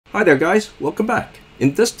Hi there guys, welcome back.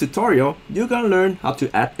 In this tutorial, you're gonna learn how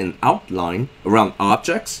to add an outline around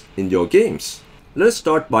objects in your games. Let's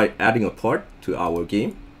start by adding a part to our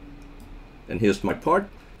game. And here's my part.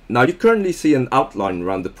 Now you currently see an outline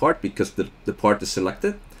around the part because the part is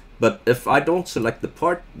selected. But if I don't select the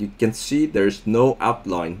part, you can see there's no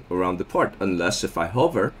outline around the part unless if I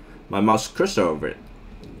hover my mouse cursor over it.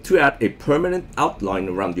 To add a permanent outline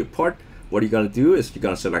around your part, what you're gonna do is you're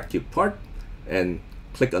gonna select your part and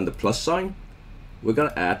click on the plus sign. We're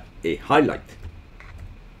gonna add a highlight.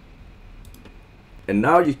 And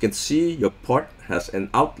now you can see your part has an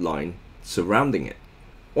outline surrounding it.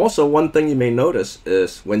 Also, one thing you may notice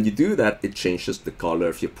is when you do that, it changes the color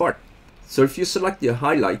of your part. So if you select your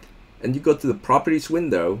highlight and you go to the properties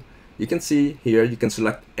window, you can see here you can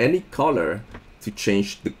select any color to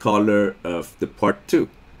change the color of the part too.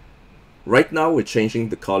 Right now we're changing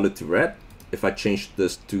the color to red. If I change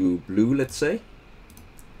this to blue, let's say,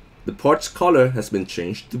 the part's color has been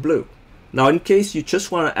changed to blue. Now in case you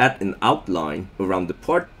just want to add an outline around the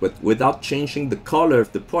part but without changing the color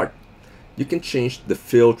of the part, you can change the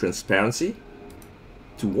fill transparency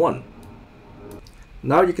to 1.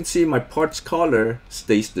 Now you can see my part's color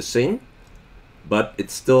stays the same, but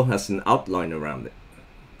it still has an outline around it.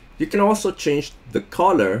 You can also change the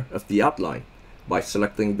color of the outline by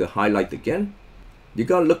selecting the highlight again. You're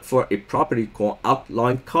gonna look for a property called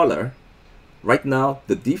outline color. Right now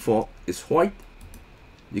the default is white.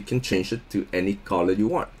 You can change it to any color you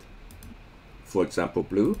want. For example,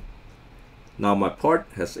 blue. Now my part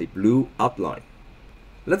has a blue outline.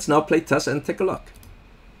 Let's now play test and take a look.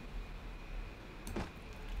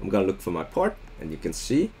 I'm gonna look for my part and you can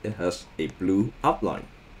see it has a blue outline.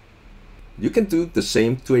 You can do the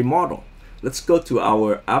same to a model. Let's go to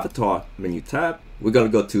our avatar menu tab. We're gonna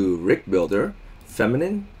go to rig builder,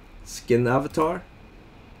 feminine, skin avatar.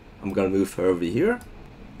 I'm gonna move her over here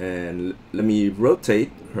and let me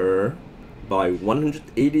rotate her by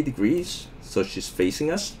 180 degrees so she's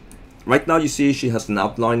facing us. Right now you see she has an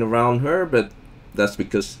outline around her, but that's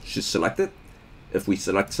because she's selected. If we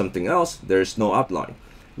select something else, there's no outline.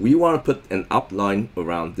 We want to put an outline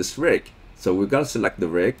around this rig. So we're gonna select the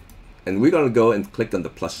rig and we're gonna go and click on the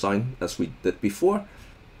plus sign as we did before.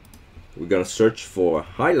 We're gonna search for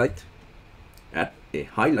highlight, add a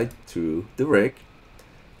highlight to the rig.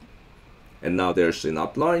 And now there's an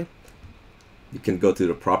outline. You can go to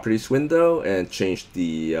the properties window and change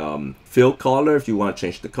the fill color if you want to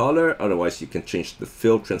change the color. Otherwise, you can change the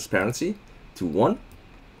fill transparency to 1.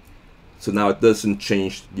 So now it doesn't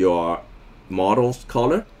change your model's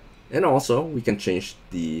color. And also, we can change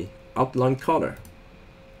the outline color.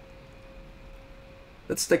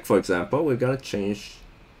 Let's take, for example, we're going to change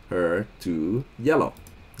her to yellow,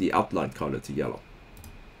 the outline color to yellow.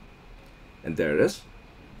 And there it is.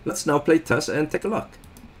 Let's now play test and take a look.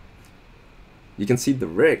 You can see the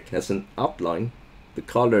rig has an outline, the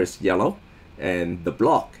color is yellow, and the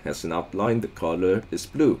block has an outline, the color is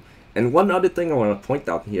blue. And one other thing I want to point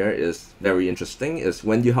out here is very interesting is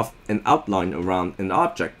when you have an outline around an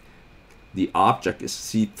object, the object is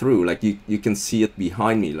see-through, like you can see it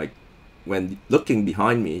behind me, like when looking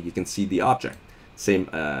behind me, you can see the object. Same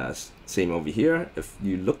over here, if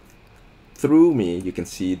you look through me, you can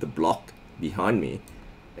see the block behind me.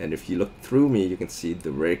 And if you look through me, you can see the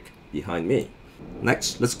rig behind me.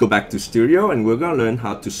 Next, let's go back to Studio and we're going to learn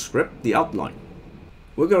how to script the outline.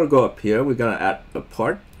 We're going to go up here. We're going to add a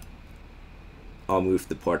part. I'll move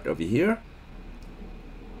the part over here.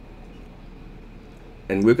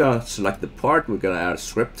 And we're going to select the part. We're going to add a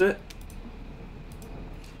script to it.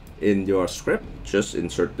 In your script, just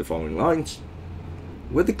insert the following lines.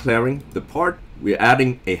 We're declaring the part. We're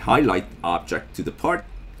adding a highlight object to the part.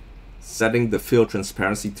 Setting the fill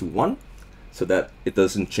transparency to 1 so that it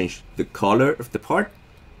doesn't change the color of the part,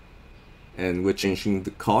 and we're changing the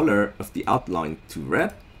color of the outline to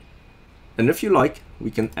red. And if you like, we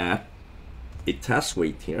can add a test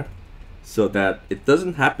wait here so that it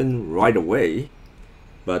doesn't happen right away,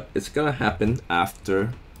 but it's gonna happen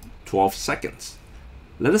after 12 seconds.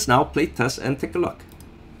 Let us now play test and take a look.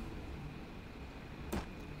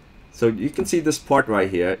 So you can see this part right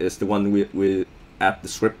here is the one we add the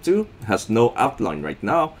script to. It has no outline right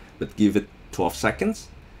now, but give it 12 seconds.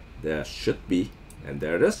 There should be, and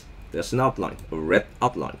there it is. There's an outline, a red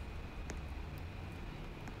outline.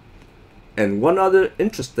 And one other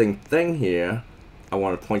interesting thing here I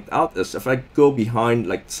want to point out is if I go behind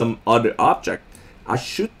like some other object, I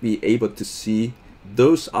should be able to see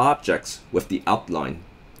those objects with the outline.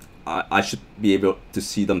 I should be able to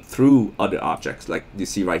see them through other objects. Like you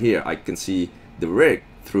see right here, I can see the rig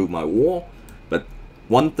through my wall. But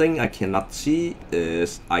one thing I cannot see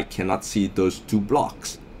is I cannot see those two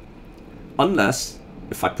blocks. unless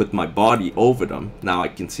if I put my body over them, now I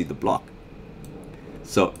can see the block.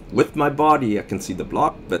 So with my body I can see the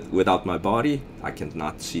block, but without my body I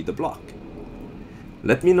cannot see the block.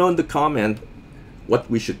 Let me know in the comment what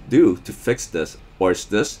we should do to fix this, or is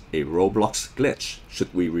this a Roblox glitch?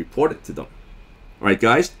 Should we report it to them? Alright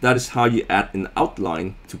guys, that is how you add an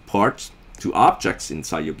outline to parts, to objects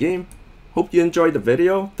inside your game. Hope you enjoyed the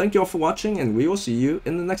video. Thank you all for watching, and we will see you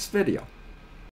in the next video.